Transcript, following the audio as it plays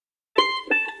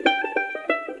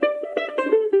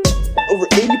over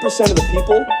 80% of the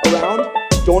people around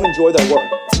don't enjoy their work.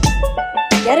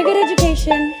 Get a good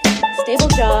education, stable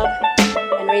job,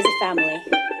 and raise a family.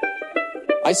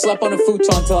 I slept on a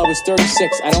futon until I was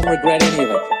 36. I don't regret any of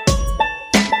it.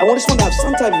 I just wanted to have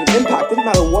some type of an impact, didn't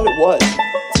matter what it was.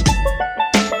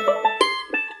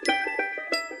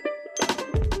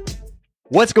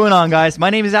 What's going on, guys? My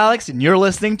name is Alex, and you're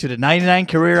listening to the 99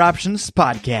 Career Options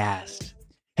Podcast.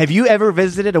 Have you ever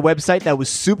visited a website that was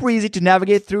super easy to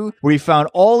navigate through, where you found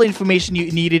all the information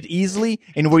you needed easily,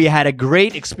 and where you had a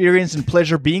great experience and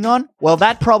pleasure being on? Well,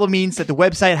 that probably means that the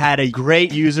website had a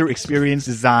great user experience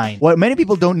design. What many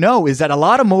people don't know is that a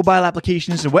lot of mobile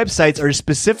applications and websites are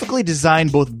specifically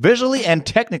designed both visually and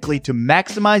technically to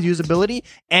maximize usability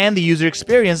and the user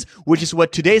experience, which is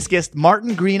what today's guest,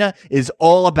 Martin Grina, is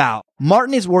all about.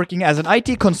 Martin is working as an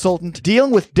IT consultant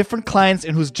dealing with different clients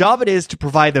and whose job it is to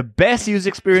provide the best user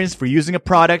experience for using a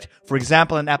product, for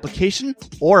example, an application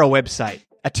or a website.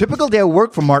 A typical day of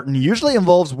work for Martin usually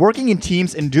involves working in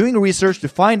teams and doing research to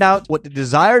find out what the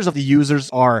desires of the users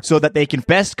are so that they can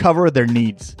best cover their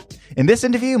needs. In this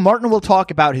interview, Martin will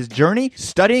talk about his journey,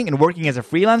 studying and working as a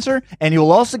freelancer, and he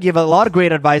will also give a lot of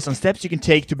great advice on steps you can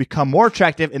take to become more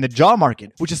attractive in the job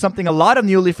market, which is something a lot of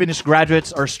newly finished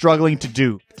graduates are struggling to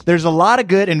do. There's a lot of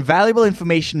good and valuable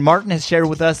information Martin has shared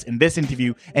with us in this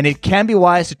interview, and it can be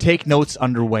wise to take notes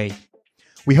underway.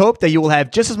 We hope that you will have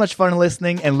just as much fun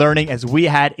listening and learning as we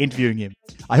had interviewing him.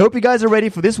 I hope you guys are ready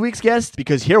for this week's guest,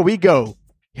 because here we go.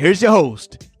 Here's your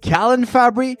host, Callan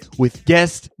Fabry, with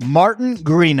guest Martin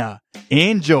Grina.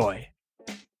 Enjoy.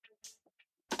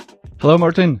 Hello,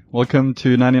 Martin. Welcome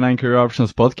to 99 Career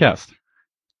Options Podcast.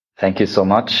 Thank you so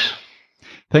much.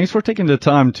 Thanks for taking the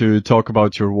time to talk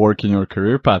about your work and your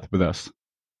career path with us.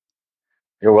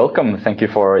 You're welcome. Thank you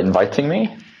for inviting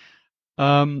me.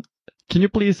 Can you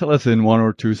please tell us in one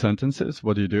or two sentences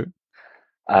what do you do?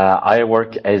 I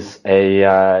work as a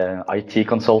IT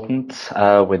consultant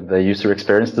with the user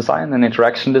experience design and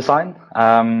interaction design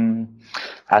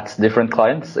at different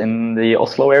clients in the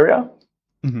Oslo area.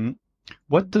 Mm-hmm.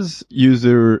 What does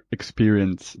user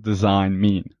experience design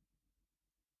mean?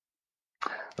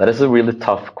 That is a really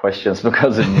tough question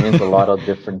because it means a lot of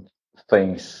different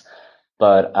things.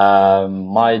 But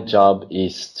my job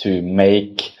is to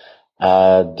make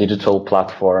digital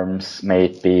platforms, may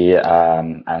it be a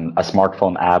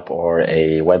smartphone app or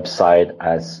a website,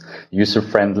 as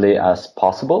user-friendly as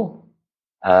possible,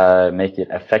 make it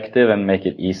effective and make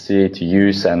it easy to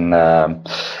use, and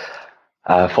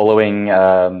following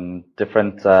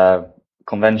different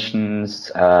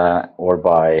conventions or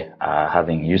by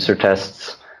having user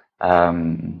tests.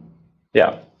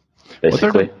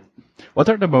 Basically. What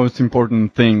are the most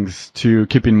important things to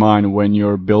keep in mind when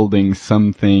you're building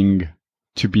something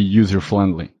to be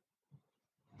user-friendly?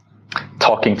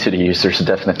 Talking to the users,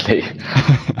 definitely.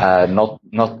 Not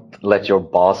let your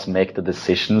boss make the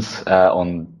decisions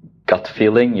on gut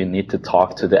feeling. You need to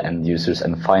talk to the end users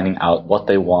and finding out what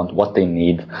they want, what they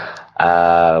need,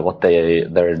 what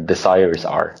their desires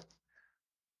are.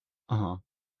 Uh-huh.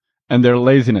 And their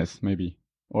laziness, maybe,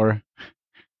 or...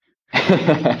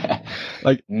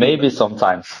 Like maybe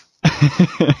sometimes.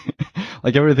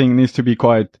 Like everything needs to be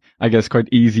quite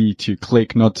easy to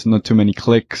click, not too many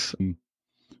clicks.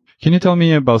 Can you tell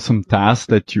me about some tasks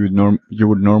that you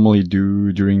would normally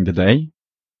do during the day?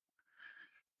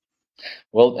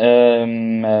 Well,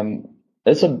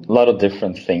 there's a lot of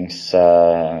different things.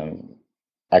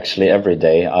 Actually, every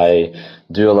day I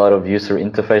do a lot of user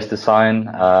interface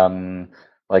design,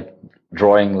 like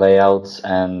drawing layouts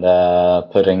and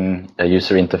putting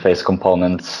user interface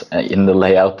components in the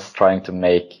layouts, trying to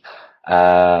make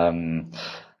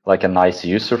like a nice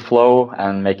user flow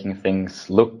and making things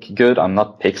look good. I'm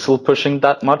not pixel pushing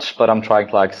that much, but I'm trying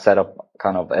to like set up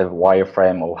kind of a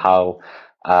wireframe of how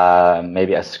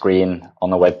maybe a screen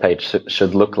on a web page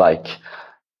should look like.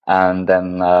 And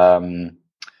then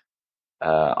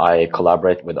I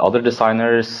collaborate with other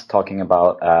designers, talking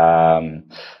about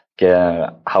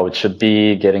how it should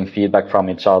be, getting feedback from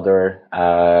each other.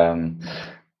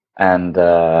 And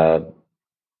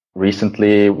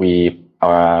recently we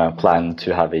plan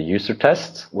to have a user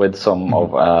test with some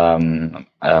of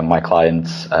my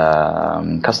clients'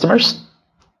 customers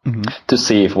to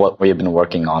see if what we've been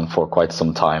working on for quite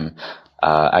some time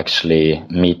actually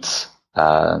meets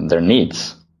their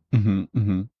needs.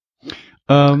 Mm-hmm.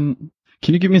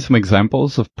 Can you give me some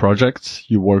examples of projects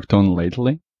you worked on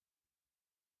lately?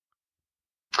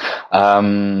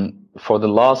 For the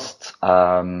last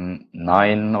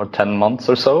 9 or 10 months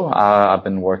or so, I've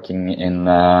been working in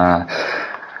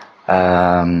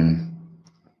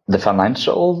the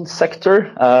financial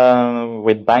sector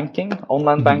with banking,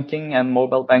 online banking and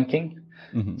mobile banking.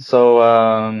 Mm-hmm. So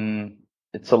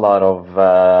it's a lot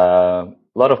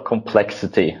of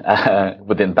complexity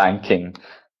within banking.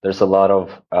 There's a lot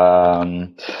of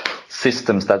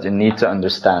systems that you need to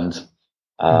understand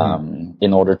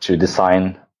in order to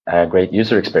design great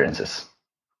user experiences.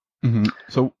 Mm-hmm.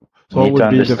 So You what need to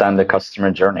would be understand the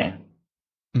customer journey.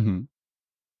 Mm-hmm.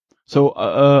 So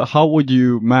how would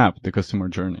you map the customer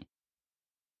journey?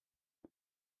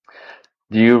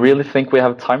 Do you really think we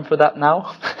have time for that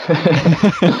now?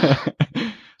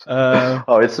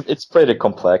 Oh, it's pretty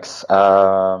complex.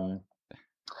 I'm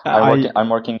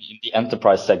working in the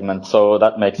enterprise segment, so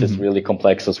that makes it really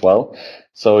complex as well.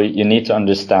 So you need to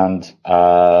understand,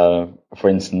 for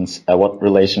instance, what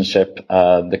relationship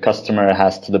the customer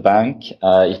has to the bank.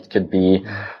 It could be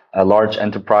a large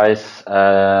enterprise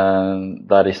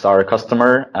that is our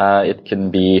customer. It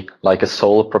can be like a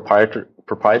sole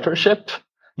proprietorship.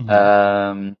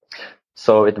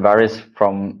 So it varies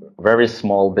from very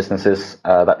small businesses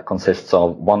that consists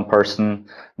of one person,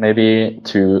 maybe,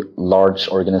 to large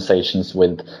organizations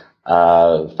with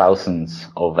thousands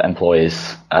of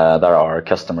employees that are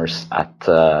customers at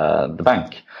the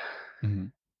bank.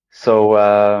 So,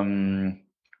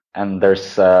 and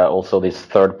there's also these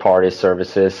third-party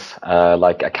services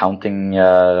like accounting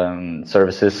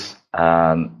services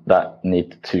that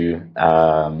need to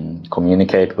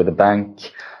communicate with the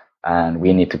bank. And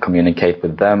we need to communicate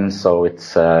with them, so it's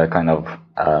so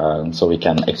we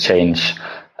can exchange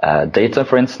data,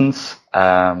 for instance,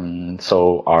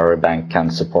 so our bank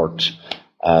can support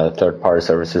third-party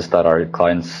services that our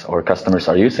clients or customers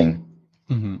are using.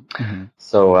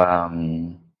 So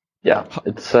yeah,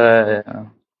 it's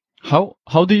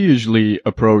How do you usually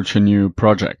approach a new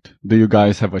project? Do you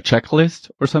guys have a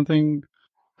checklist or something?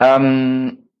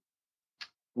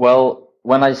 Well,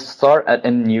 when I start at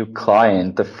a new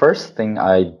client, the first thing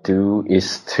I do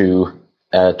is to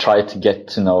try to get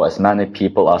to know as many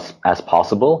people as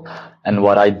possible. And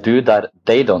what I do that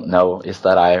they don't know is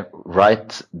that I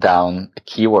write down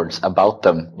keywords about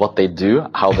them, what they do,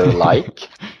 how they're like.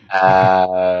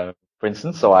 For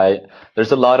instance,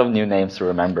 there's a lot of new names to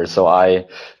remember. So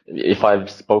if I've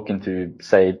spoken to,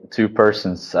 say, two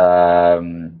persons,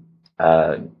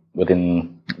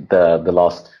 within the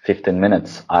last 15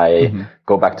 minutes, I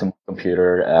go back to my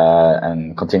computer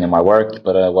and continue my work.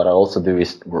 But what I also do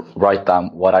is write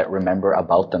down what I remember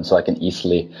about them, so I can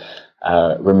easily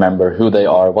remember who they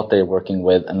are, what they're working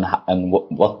with, and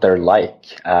what they're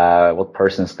like, what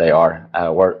persons they are,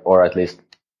 or at least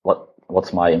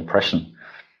what's my impression.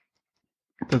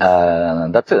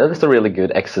 That's a really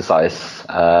good exercise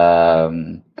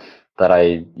that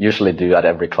I usually do at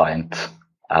every client.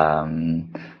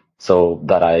 So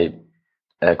that I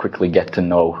quickly get to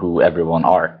know who everyone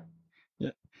are.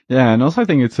 Yeah, and also I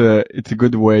think it's a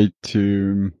good way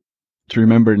to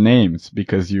remember names,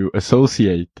 because you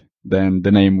associate then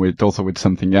the name with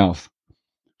something else.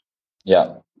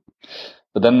 Yeah,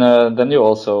 but then you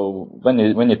also, when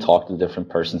you talk to different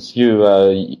persons, you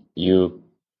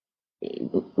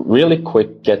really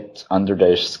quick get under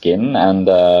their skin, and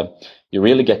you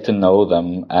really get to know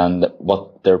them and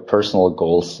what their personal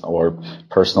goals or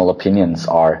personal opinions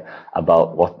are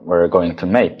about what we're going to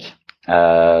make.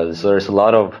 So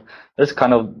there's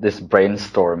kind of this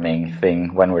brainstorming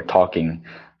thing when we're talking,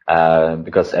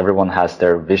 because everyone has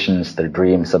their visions, their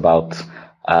dreams about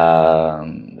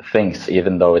things,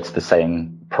 even though it's the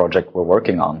same project we're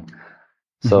working on.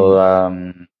 So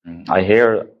I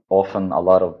hear often a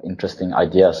lot of interesting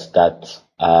ideas that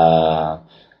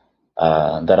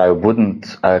I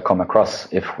wouldn't come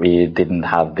across if we didn't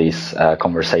have these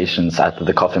conversations at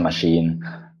the coffee machine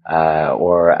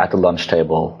or at the lunch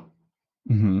table.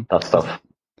 That stuff.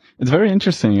 It's very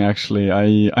interesting, actually.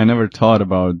 I never thought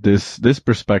about this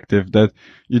perspective, that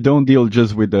you don't deal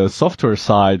just with the software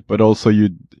side, but also you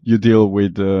deal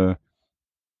with the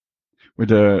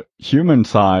human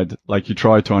side. Like, you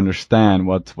try to understand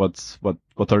what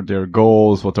are their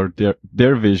goals, what are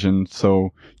their vision,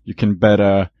 so you can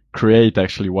better create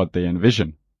actually what they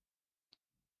envision.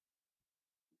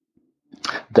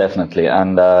 Definitely,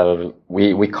 and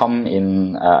we come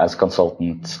in as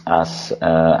consultants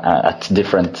at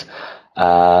different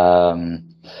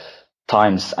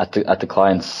times at the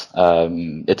clients.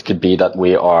 It could be that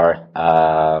we are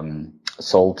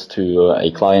sold to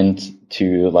a client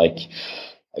to like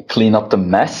clean up the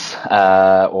mess,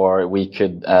 or we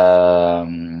could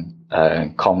come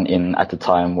in at the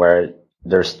time where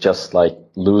there's just like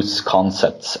loose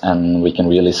concepts, and we can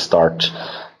really start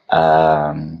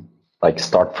from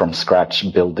scratch,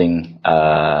 building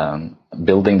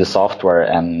the software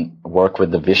and work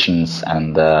with the visions,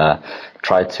 and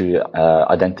try to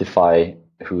identify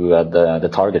the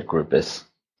target group is.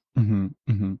 Mm-hmm,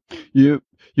 mm-hmm. You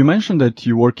mentioned that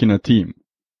you work in a team.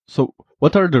 So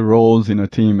what are the roles in a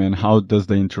team, and how does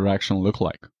the interaction look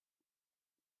like?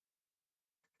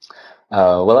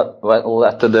 Well,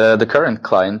 at the current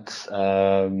client,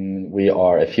 we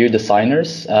are a few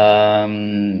designers,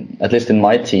 at least in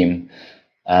my team,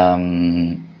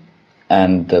 and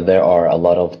there are a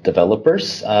lot of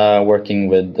developers working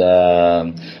with.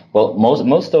 Well,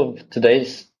 most of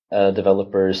today's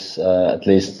developers, at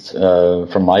least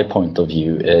from my point of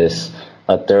view, is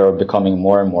that they're becoming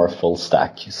more and more full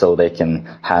stack, so they can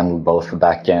handle both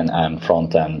back end and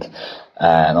front end.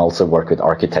 And also work with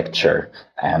architecture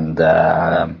and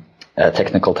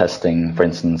technical testing, for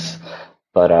instance.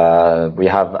 But we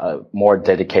have more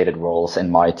dedicated roles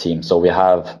in my team. So we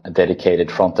have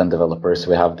dedicated front-end developers,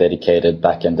 we have dedicated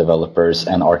back-end developers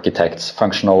and architects,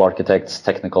 functional architects,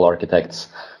 technical architects.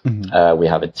 Mm-hmm. We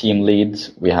have a team lead,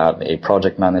 we have a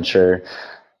project manager,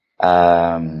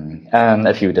 and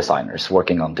a few designers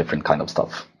working on different kind of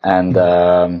stuff. And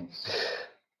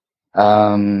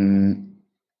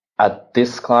at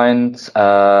this client,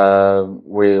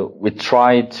 we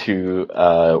try to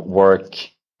work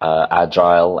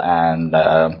agile and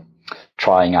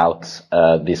trying out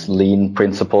these lean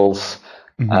principles.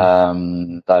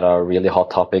 Mm-hmm. That are really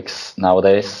hot topics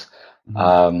nowadays.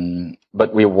 Mm-hmm.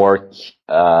 But we work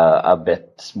a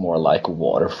bit more like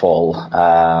waterfall.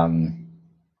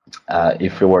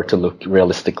 If we were to look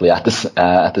realistically at this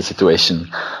at the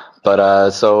situation. But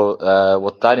so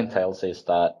what that entails is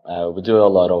that we do a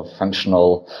lot of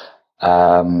functional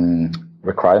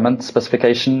requirement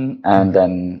specification, and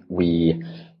then we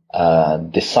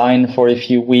design for a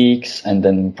few weeks, and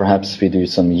then perhaps we do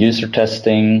some user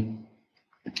testing,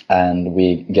 and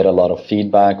we get a lot of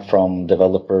feedback from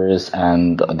developers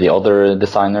and the other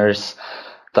designers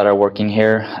that are working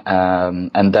here,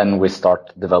 and then we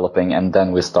start developing, and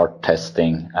then we start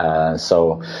testing.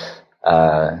 So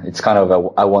it's kind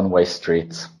of a one-way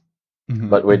street. Mm-hmm.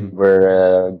 But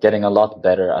we're getting a lot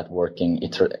better at working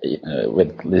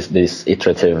with these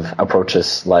iterative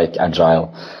approaches like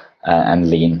agile and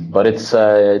lean. But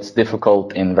it's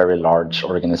difficult in very large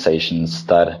organizations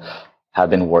that have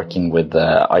been working with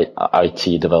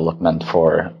IT development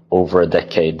for over a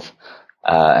decade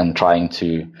and trying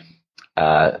to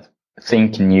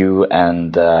think new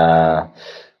and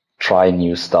try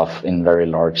new stuff in very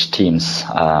large teams.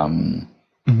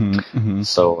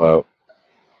 So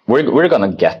we're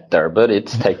gonna get there, but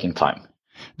it's taking time.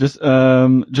 Just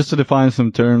to define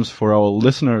some terms for our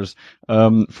listeners,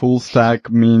 full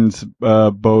stack means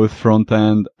both front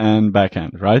end and back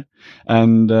end, right?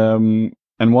 And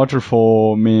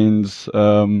waterfall means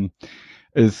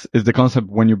is the concept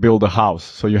when you build a house.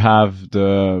 So you have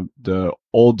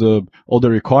all the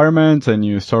requirements, and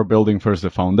you start building first the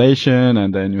foundation,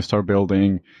 and then you start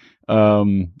building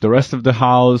the rest of the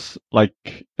house,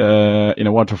 like in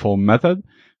a waterfall method.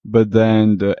 But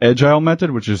then the agile method,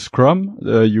 which is Scrum,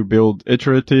 you build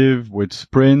iterative with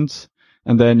sprints,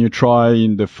 and then you try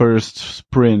in the first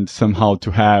sprint somehow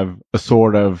to have a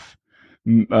sort of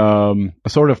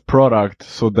product,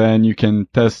 so then you can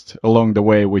test along the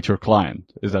way with your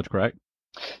client. Is that correct?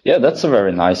 Yeah, that's a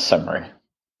very nice summary.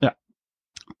 Yeah.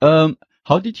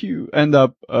 How did you end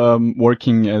up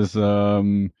working as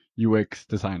UX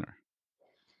designer?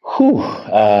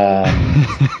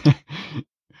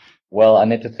 Well, I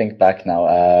need to think back now.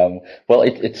 Well,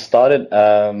 it started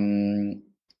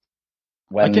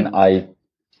when I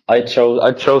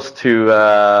chose to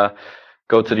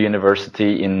go to the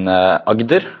university in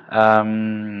Agder,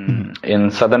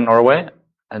 in southern Norway,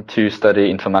 and to study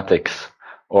informatics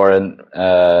or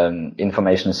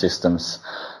information systems.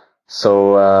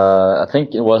 So I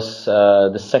think it was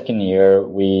the second year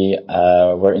we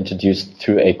were introduced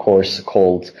to a course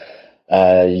called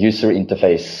user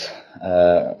interface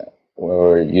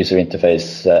or user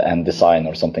interface and design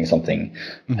or something.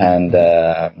 Mm-hmm. And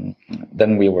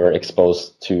then we were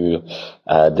exposed to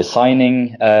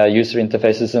designing user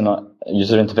interfaces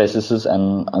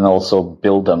and also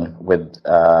build them with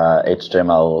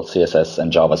HTML, CSS,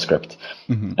 and JavaScript.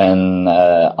 Mm-hmm. And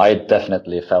I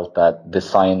definitely felt that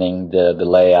designing the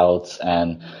layouts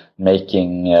and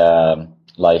making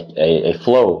like a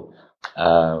flow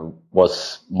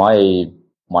was my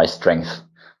strength.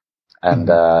 And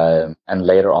and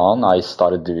later on, I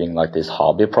started doing like these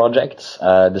hobby projects,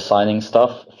 designing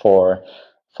stuff for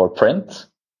print.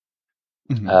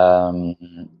 Mm-hmm.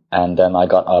 And then I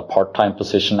got a part-time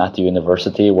position at the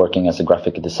university working as a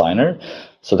graphic designer.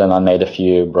 So then I made a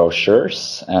few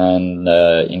brochures, and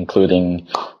including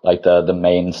like the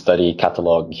main study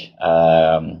catalog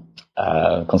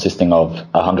consisting of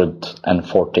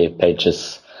 140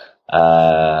 pages.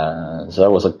 So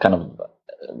that was a kind of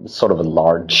sort of a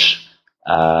large,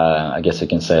 I guess you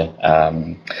can say,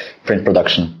 print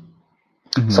production.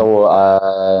 So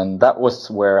that was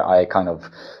where I kind of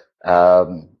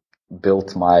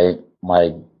built my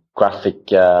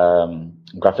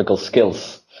graphical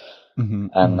skills,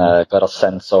 and got a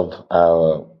sense of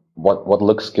what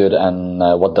looks good and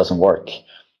what doesn't work.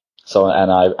 So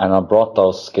and I brought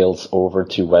those skills over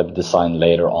to web design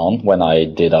later on when I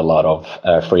did a lot of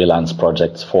freelance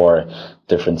projects for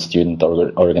different student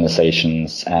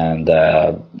organizations and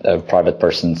private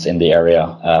persons in the area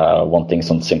wanting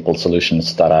some simple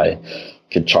solutions that I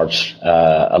could charge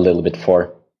a little bit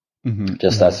for,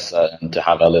 just as to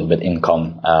have a little bit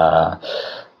income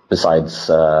besides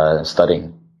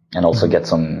studying, and also get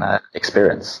some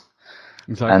experience.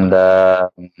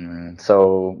 Exactly. And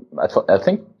so I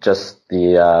think just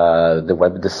the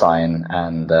web design,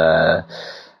 and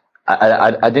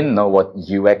I didn't know what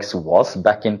UX was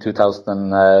back in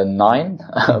 2009,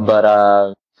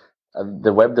 but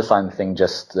the web design thing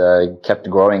just kept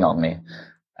growing on me,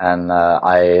 and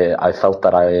I felt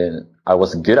that I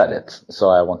was good at it, so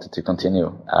I wanted to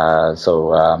continue.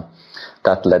 So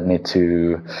that led me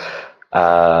to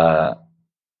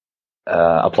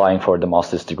applying for the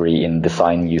master's degree in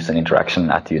design, use, and interaction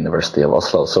at the University of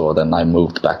Oslo. So then I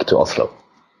moved back to Oslo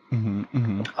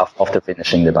after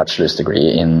finishing the bachelor's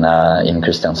degree in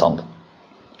Kristiansand.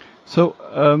 So,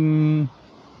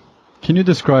 can you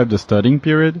describe the studying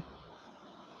period?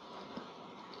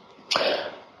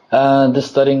 The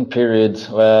studying period,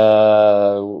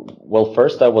 well,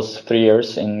 first I was 3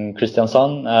 years in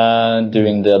Kristiansand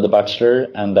doing the bachelor,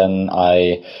 and then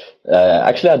I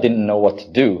didn't know what to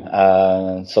do,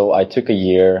 so I took a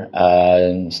year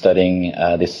studying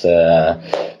this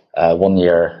 1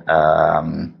 year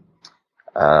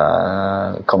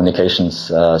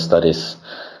communications studies.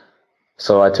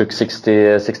 So I took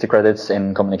 60 credits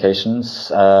in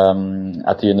communications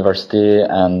at the university,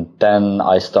 and then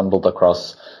I stumbled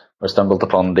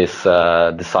upon this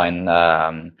design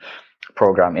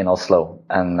program in Oslo,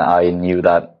 and I knew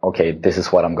that, okay, this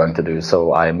is what I'm going to do.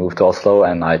 So I moved to Oslo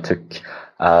and I took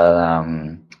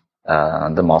the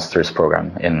master's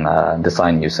program in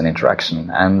design, use, and interaction,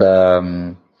 and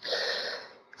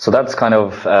so that's kind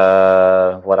of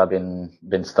what I've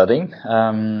been studying.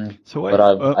 But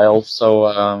I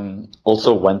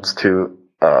also went to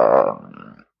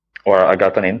or I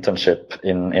got an internship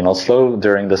in Oslo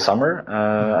during the summer,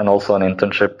 and also an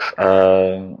internship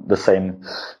the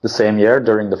same year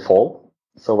during the fall.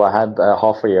 So I had a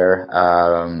half a year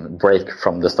break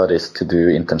from the studies to do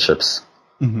internships.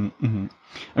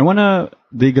 I want to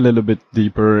dig a little bit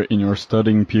deeper in your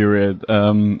studying period,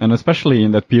 and especially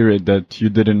in that period that you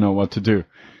didn't know what to do,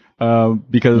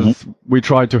 because we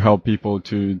try to help people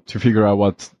to figure out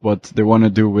what they want to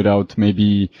do without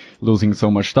maybe losing so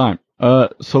much time.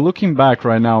 So looking back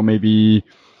right now, maybe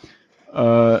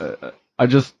I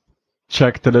just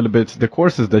checked a little bit the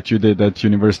courses that you did at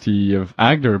University of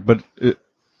Agder, but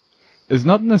it's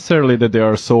not necessarily that they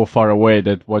are so far away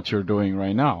that what you're doing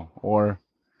right now, or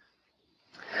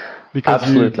because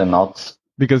absolutely not.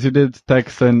 Because you did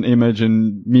text and image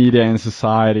and media and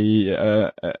society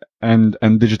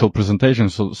and digital presentation,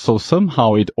 so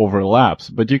somehow it overlaps.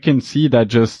 But you can see that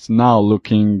just now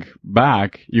looking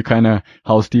back, you kind of,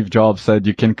 how Steve Jobs said,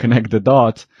 you can connect the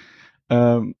dots.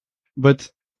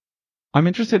 But I'm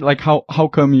interested, like how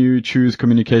come you choose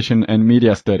communication and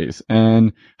media studies,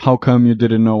 and how come you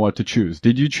didn't know what to choose?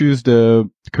 Did you choose the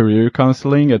career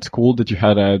counseling at school that you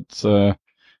had at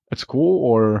school,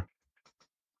 or?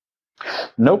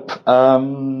 Nope.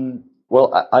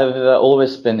 Well, I've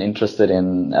always been interested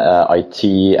in IT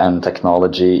and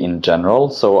technology in general,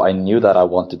 so I knew that I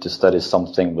wanted to study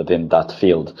something within that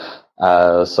field.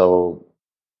 So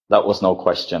that was no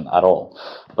question at all.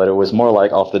 But it was more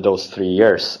like after those 3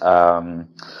 years of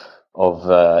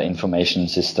information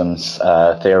systems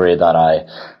theory that I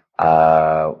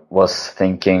was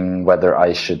thinking whether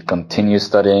I should continue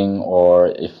studying or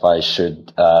if I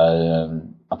should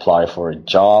apply for a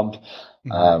job.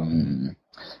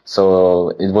 So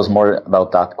it was more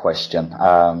about that question.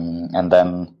 And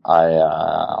then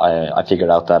I figured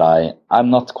out that I'm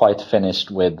not quite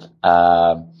finished with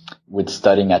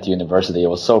studying at university. It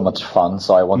was so much fun,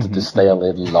 so I wanted to stay a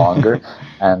little longer.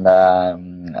 And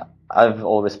I've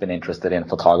always been interested in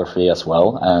photography as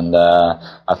well, and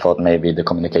I thought maybe the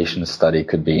communication study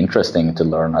could be interesting to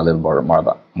learn a little more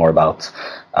about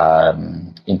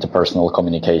interpersonal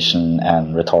communication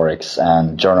and rhetorics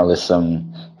and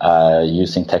journalism,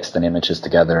 using text and images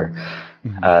together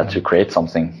to create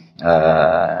something.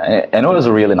 and it was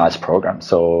a really nice program.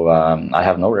 So I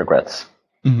have no regrets.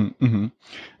 So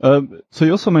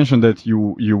you also mentioned that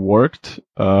you worked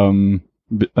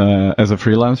as a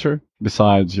freelancer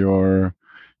besides your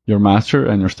master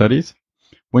and your studies.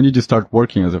 When did you start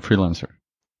working as a freelancer?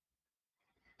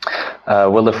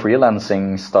 Well, the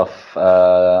freelancing stuff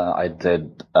I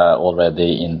did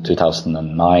already in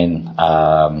 2009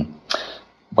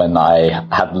 when I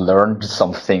had learned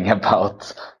something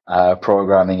about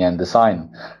programming and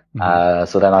design.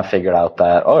 So then I figured out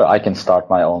that, I can start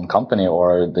my own company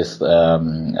or this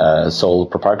sole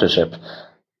proprietorship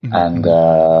and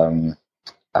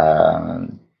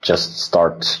just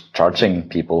start charging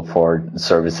people for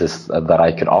services that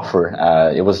I could offer.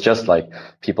 It was just like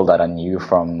people that I knew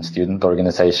from student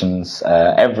organizations.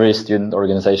 Every student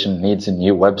organization needs a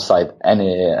new website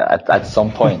at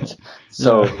some point.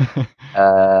 So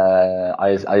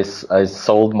I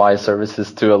sold my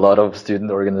services to a lot of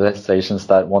student organizations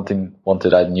that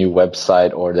wanted a new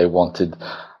website, or they wanted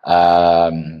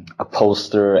a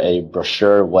poster, a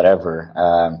brochure, whatever.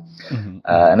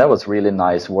 And that was really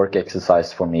nice work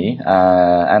exercise for me.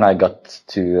 And I got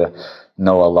to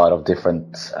know a lot of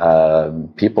different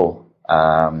people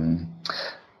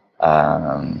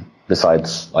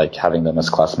besides like having them as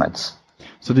classmates.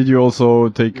 So did you also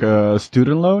take a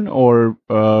student loan, or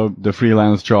the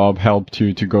freelance job helped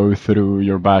you to go through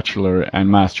your bachelor and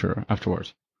master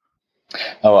afterwards?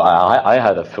 Oh, I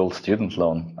had a full student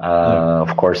loan,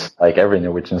 of course, like every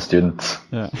Norwegian student.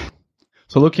 Yeah.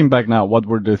 So looking back now, what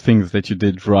were the things that you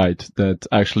did right that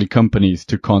actually companies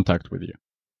took contact with you?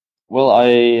 Well,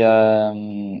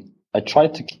 I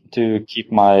tried to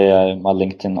keep my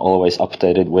LinkedIn always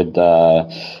updated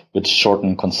with short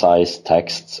and concise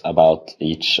texts about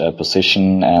each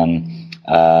position,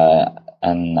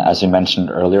 and as you mentioned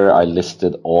earlier, I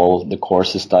listed all the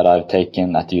courses that I've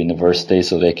taken at the university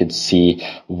so they could see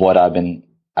what I've been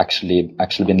actually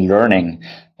been learning,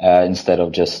 instead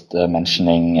of just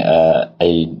mentioning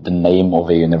the name of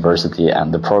a university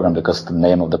and the program, because the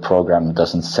name of the program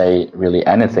doesn't say really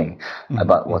anything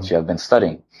about what you have been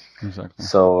studying. Exactly.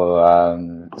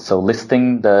 So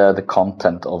listing the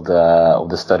content of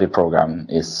the study program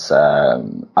is,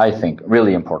 I think,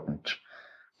 really important.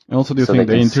 And also, do you think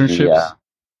the internships? See,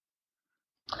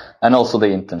 and also the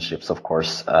internships, of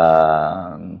course,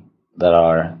 that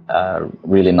are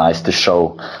really nice to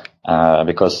show,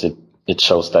 because it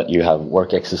shows that you have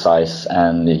work exercise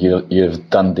and you've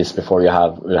done this before. You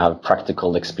have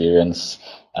practical experience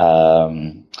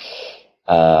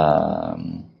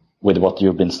with what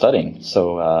you've been studying.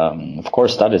 So of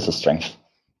course that is a strength.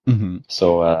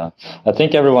 So I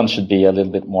think everyone should be a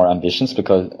little bit more ambitious.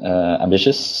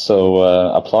 So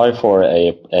apply for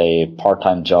a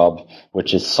part-time job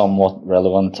which is somewhat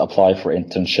relevant. Apply for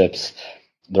internships.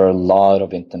 There are a lot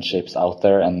of internships out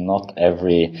there, and not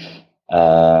every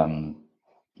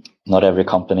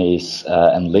company is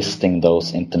enlisting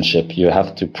those internships. You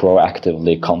have to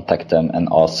proactively contact them and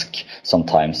ask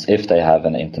sometimes if they have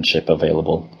an internship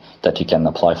available that you can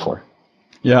apply for.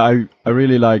 Yeah, I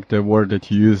really like the word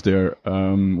that you used there,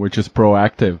 which is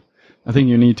proactive. I think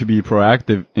you need to be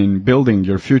proactive in building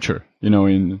your future,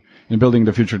 in building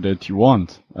the future that you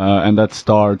want. And that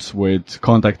starts with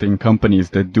contacting companies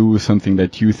that do something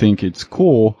that you think it's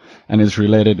cool and is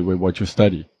related with what you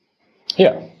study.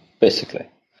 Yeah, basically.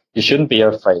 You shouldn't be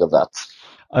afraid of that.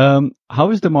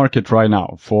 How is the market right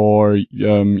now for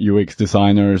UX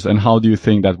designers, and how do you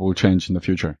think that will change in the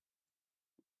future?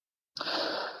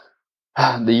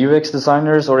 The UX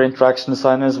designers or interaction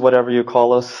designers, whatever you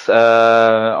call us,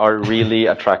 are really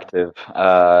attractive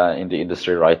in the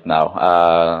industry right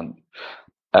now.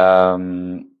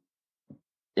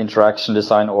 Interaction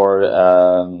design or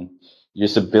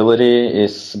usability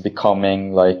is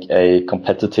becoming like a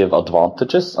competitive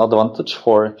advantage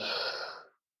for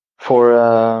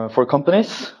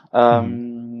companies.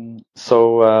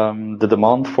 So the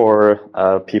demand for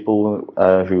people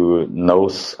who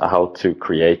knows how to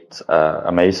create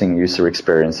amazing user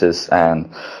experiences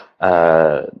and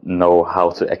know how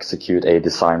to execute a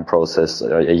design process,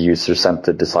 a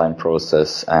user-centered design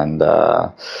process, and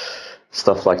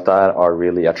stuff like that are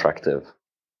really attractive.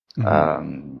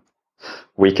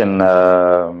 We can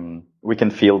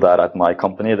feel that at my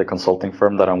company, the consulting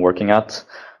firm that I'm working at.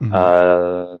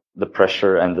 The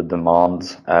pressure and the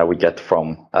demand we get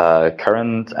from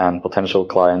current and potential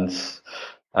clients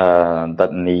that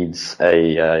needs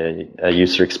a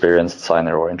user experience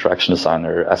designer or interaction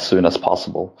designer as soon as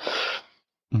possible.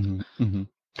 Do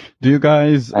you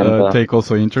guys take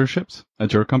also internships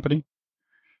at your company?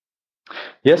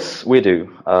 Yes, we do.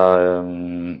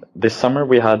 This summer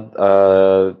we had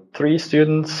 3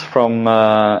 students from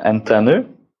NTNU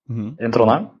in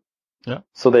Trondheim. Yeah.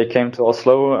 So they came to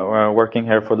Oslo, working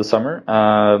here for the summer,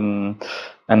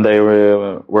 and they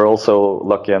were also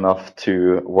lucky enough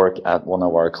to work at one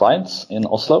of our clients in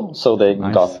Oslo. So they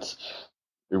Nice. got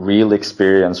real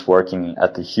experience working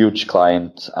at a huge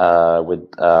client with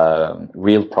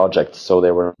real projects. So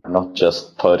they were not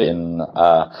just put in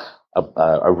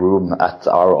a room at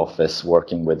our office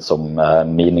working with some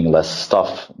meaningless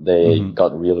stuff. They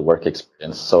got real work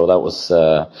experience. So that was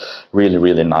really,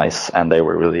 really nice, and they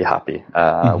were really happy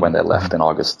when they left in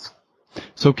August.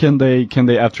 So can they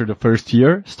after the first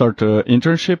year start an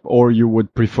internship, or you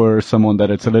would prefer someone that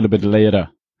it's a little bit later,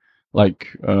 like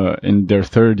in their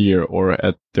third year or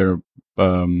at their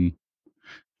or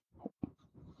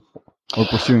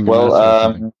pursuing a master or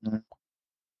something?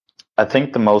 I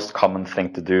think the most common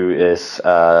thing to do is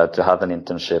to have an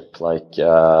internship like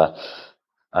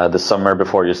the summer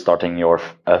before you're starting your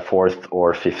fourth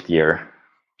or fifth year.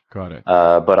 Got it.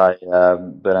 But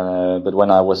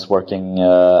when I was working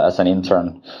as an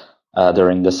intern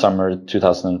during the summer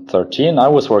 2013, I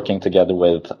was working together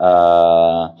with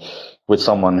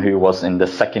someone who was in the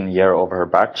second year of her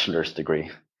bachelor's degree.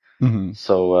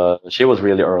 So she was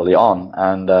really early on,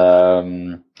 and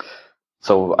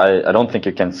so I don't think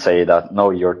you can say that, no,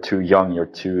 you're too young, you're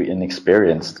too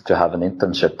inexperienced to have an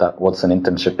internship. That what an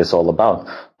internship is all about.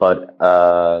 But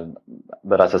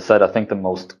as I said, I think the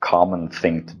most common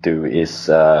thing to do is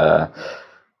to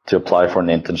apply for an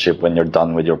internship when you're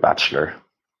done with your bachelor.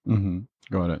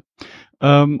 Got it.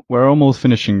 We're almost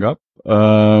finishing up.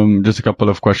 Just a couple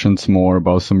of questions more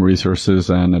about some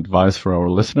resources and advice for our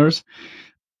listeners.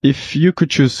 If you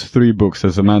could choose 3 books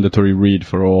as a mandatory read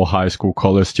for all high school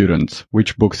college students,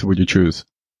 which books would you choose?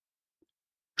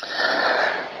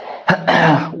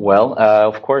 Well,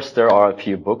 of course, there are a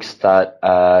few books that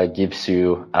gives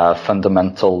you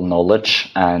fundamental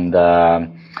knowledge and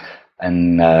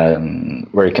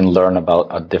where you can learn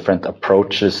about different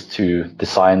approaches to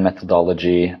design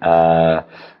methodology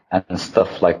and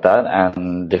stuff like that,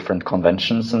 and different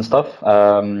conventions and stuff.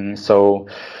 So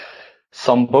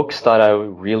some books that I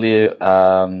really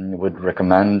would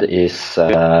recommend is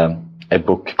a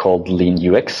book called Lean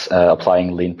UX,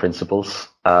 Applying Lean Principles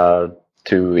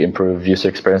to Improve User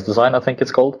Experience Design, I think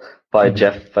it's called, by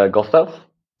Jeff Gothelf.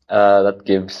 That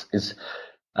is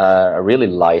a really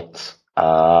light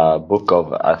book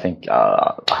of, I think,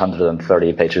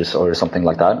 130 pages or something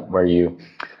like that, where you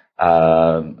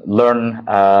learn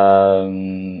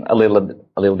a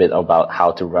little bit about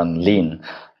how to run lean,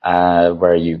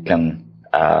 where you can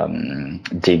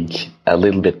dig a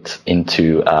little bit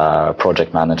into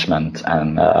project management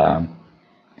and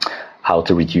how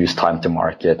to reduce time to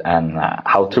market and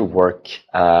how to work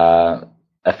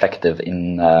effective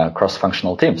in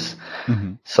cross-functional teams.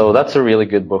 So that's a really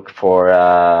good book for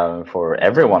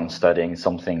everyone studying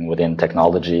something within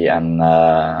technology and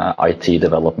IT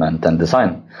development and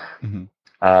design.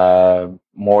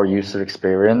 More user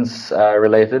experience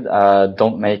related.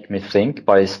 Don't Make Me Think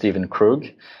by Stephen Krug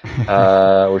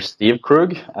or Steve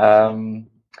Krug.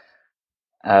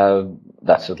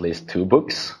 That's at least 2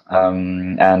 books.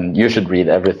 And you should read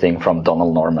everything from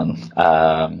Donald Norman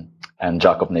and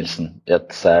Jakob Nielsen.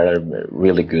 It's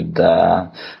really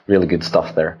good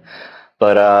stuff there.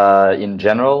 But in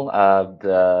general,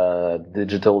 the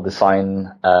digital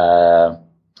design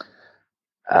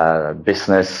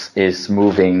business is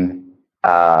moving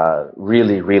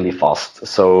really, really fast.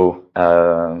 So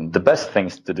the best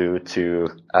things to do to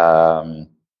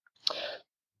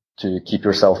keep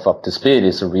yourself up to speed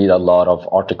is to read a lot of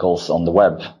articles on the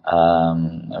web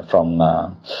from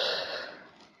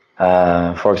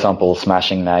for example,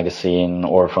 Smashing Magazine,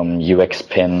 or from UX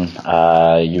Pin,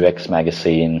 UX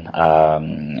Magazine,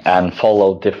 and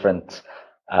follow different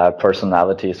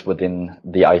personalities within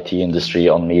the IT industry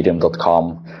on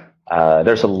medium.com.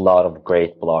 There's a lot of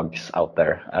great blogs out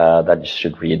there that you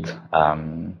should read.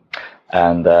 And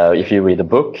if you read a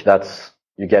book,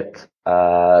 you get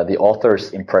the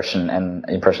author's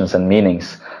impressions and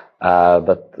meanings,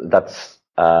 but that's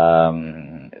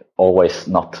always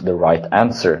not the right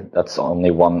answer. That's only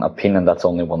one opinion. That's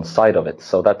only one side of it.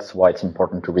 So that's why it's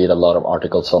important to read a lot of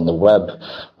articles on the web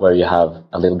where you have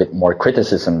a little bit more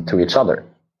criticism to each other.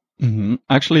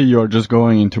 Actually, you're just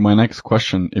going into my next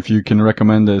question. If you can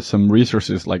recommend some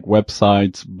resources like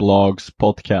websites, blogs,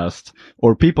 podcasts,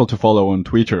 or people to follow on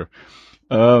Twitter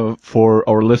for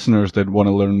our listeners that want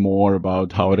to learn more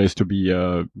about how it is to be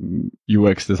a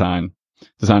UX designer,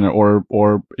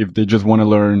 or if they just want to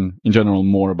learn in general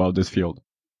more about this field.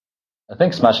 I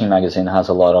think Smashing Magazine has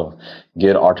a lot of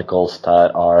good articles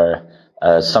that are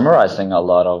summarizing a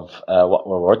lot of what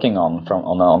we're working on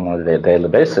on a daily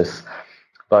basis.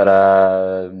 But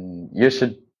you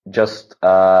should just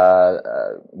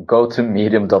go to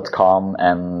medium.com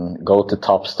and go to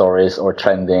top stories or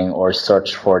trending or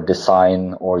search for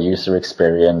design or user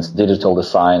experience, digital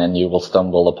design, and you will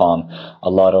stumble upon a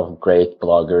lot of great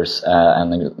bloggers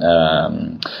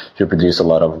who produce a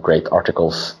lot of great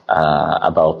articles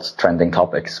about trending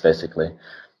topics, basically.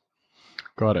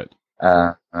 Got it.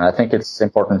 I think it's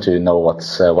important to know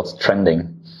what's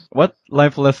trending. What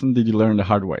life lesson did you learn the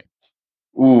hard way?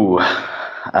 Ooh.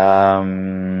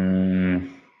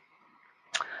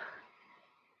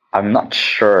 I'm not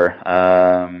sure.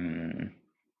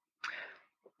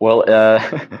 Well,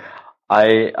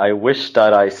 I wish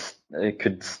that I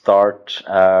could start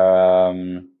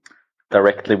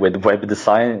directly with web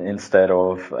design instead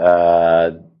of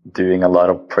doing a lot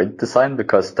of print design,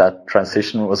 because that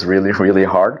transition was really, really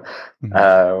hard.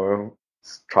 Mm-hmm.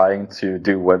 Trying to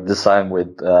do web design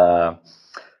with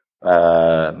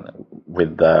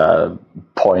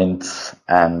points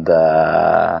and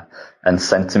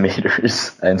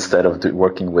centimeters instead of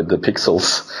working with the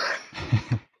pixels.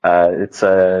 It's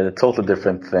a totally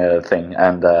different thing,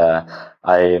 and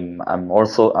I'm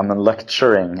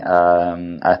lecturing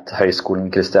at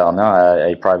Høgskolen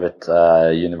Kristiania, a private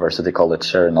university college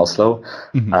here in Oslo,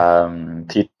 mm-hmm.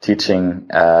 Teaching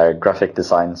graphic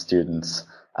design students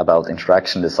about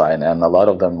interaction design, and a lot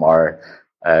of them are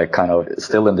kind of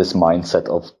still in this mindset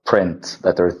of print,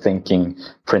 that they're thinking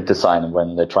print design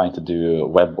when they're trying to do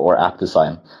web or app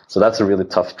design. So that's a really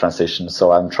tough transition.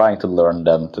 So I'm trying to learn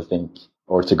them to think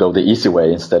or to go the easy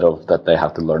way instead of that they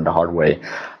have to learn the hard way.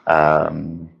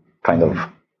 Kind of.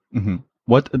 Mm-hmm.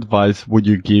 What advice would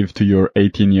you give to your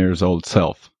 18 years old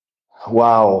self?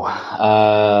 Wow.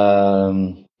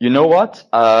 You know what?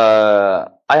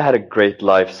 I had a great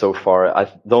life so far. I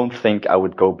don't think I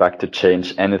would go back to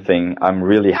change anything. I'm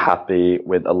really happy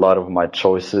with a lot of my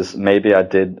choices. Maybe I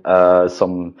did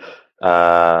some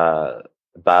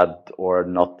bad or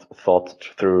not thought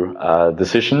through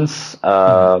decisions.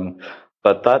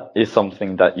 But that is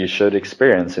something that you should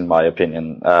experience, in my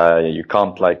opinion. You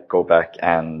can't go back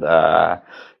and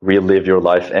relive your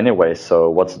life anyway. So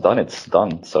what's done, it's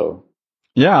done. So.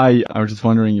 Yeah, I was just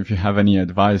wondering if you have any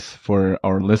advice for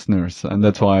our listeners. And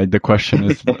that's why the question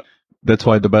is, that's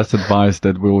why the best advice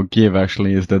that we will give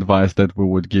actually is the advice that we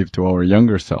would give to our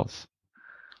younger selves.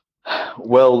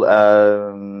 Well,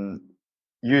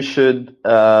 you should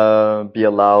be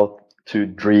allowed to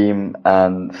dream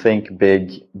and think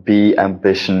big, be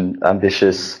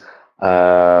ambitious.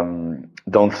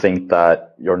 Don't think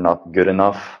that you're not good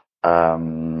enough.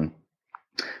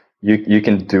 You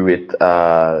can do it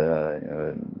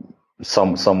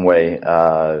some way.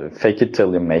 Fake it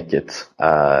till you make it.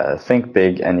 Think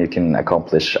big, and you can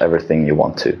accomplish everything you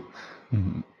want to.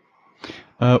 Mm-hmm.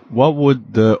 What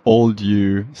would the old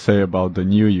you say about the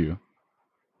new you?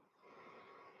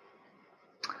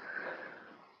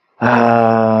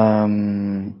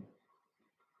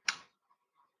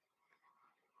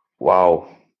 Wow.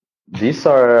 These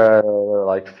are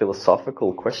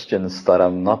philosophical questions that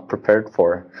I'm not prepared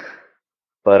for.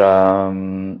 But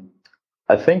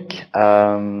I think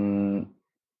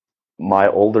my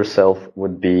older self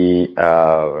would be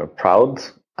proud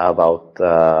about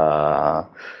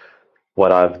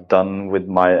what I've done with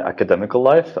my academical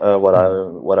life,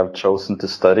 what I've chosen to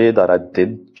study, that I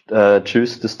did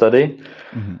choose to study.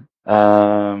 Mm-hmm.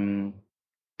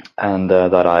 And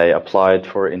that I applied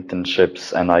for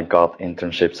internships, and I got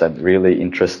internships at really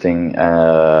interesting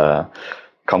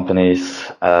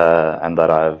companies, and that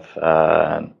I've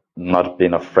not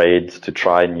been afraid to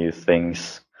try new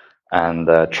things and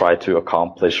try to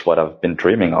accomplish what I've been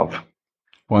dreaming of.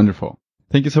 Wonderful.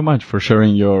 Thank you so much for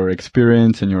sharing your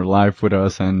experience and your life with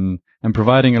us, and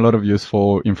providing a lot of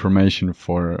useful information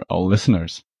for our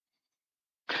listeners.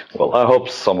 Well, I hope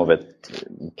some of it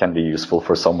can be useful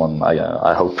for someone.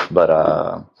 I hope, but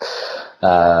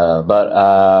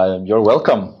you're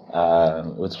welcome.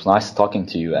 It was nice talking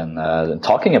to you and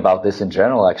talking about this in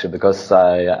general, actually, because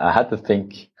I had to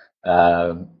think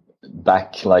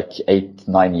back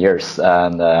 8-9 years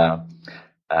and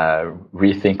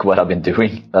rethink what I've been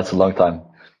doing. That's a long time.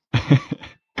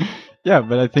 Yeah,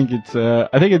 but I think it's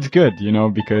good,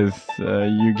 because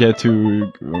you get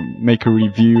to make a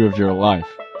review of your life.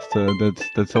 So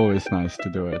that's always nice to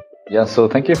do it. Yeah, so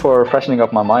thank you for freshening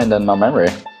up my mind and my memory.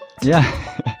 Yeah,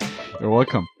 you're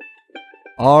welcome.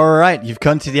 All right, you've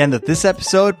come to the end of this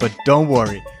episode, but don't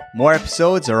worry, more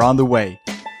episodes are on the way.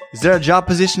 Is there a job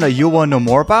position that you want to know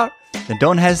more about? Then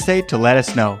don't hesitate to let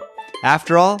us know.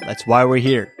 After all, that's why we're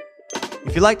here.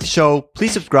 If you like the show,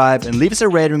 please subscribe and leave us a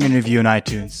rating and review on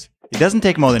iTunes. It doesn't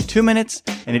take more than 2 minutes,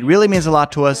 and it really means a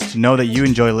lot to us to know that you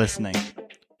enjoy listening.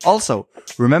 Also,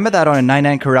 remember that on the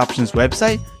 99 Career Options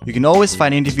website, you can always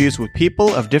find interviews with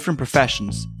people of different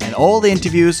professions, and all the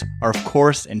interviews are of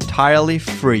course entirely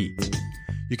free.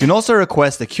 You can also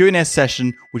request a Q&A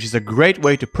session, which is a great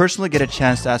way to personally get a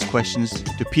chance to ask questions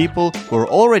to people who are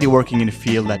already working in a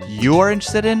field that you are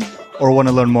interested in or want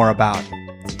to learn more about.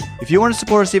 If you want to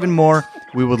support us even more,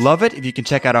 we would love it if you can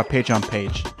check out our Patreon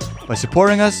page. By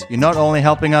supporting us, you're not only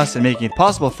helping us and making it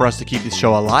possible for us to keep this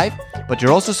show alive, but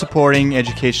you're also supporting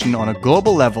education on a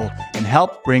global level and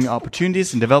help bring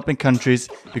opportunities in developing countries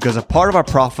because a part of our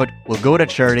profit will go to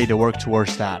charity to work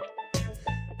towards that.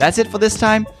 That's it for this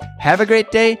time. Have a great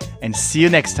day and see you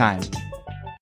next time.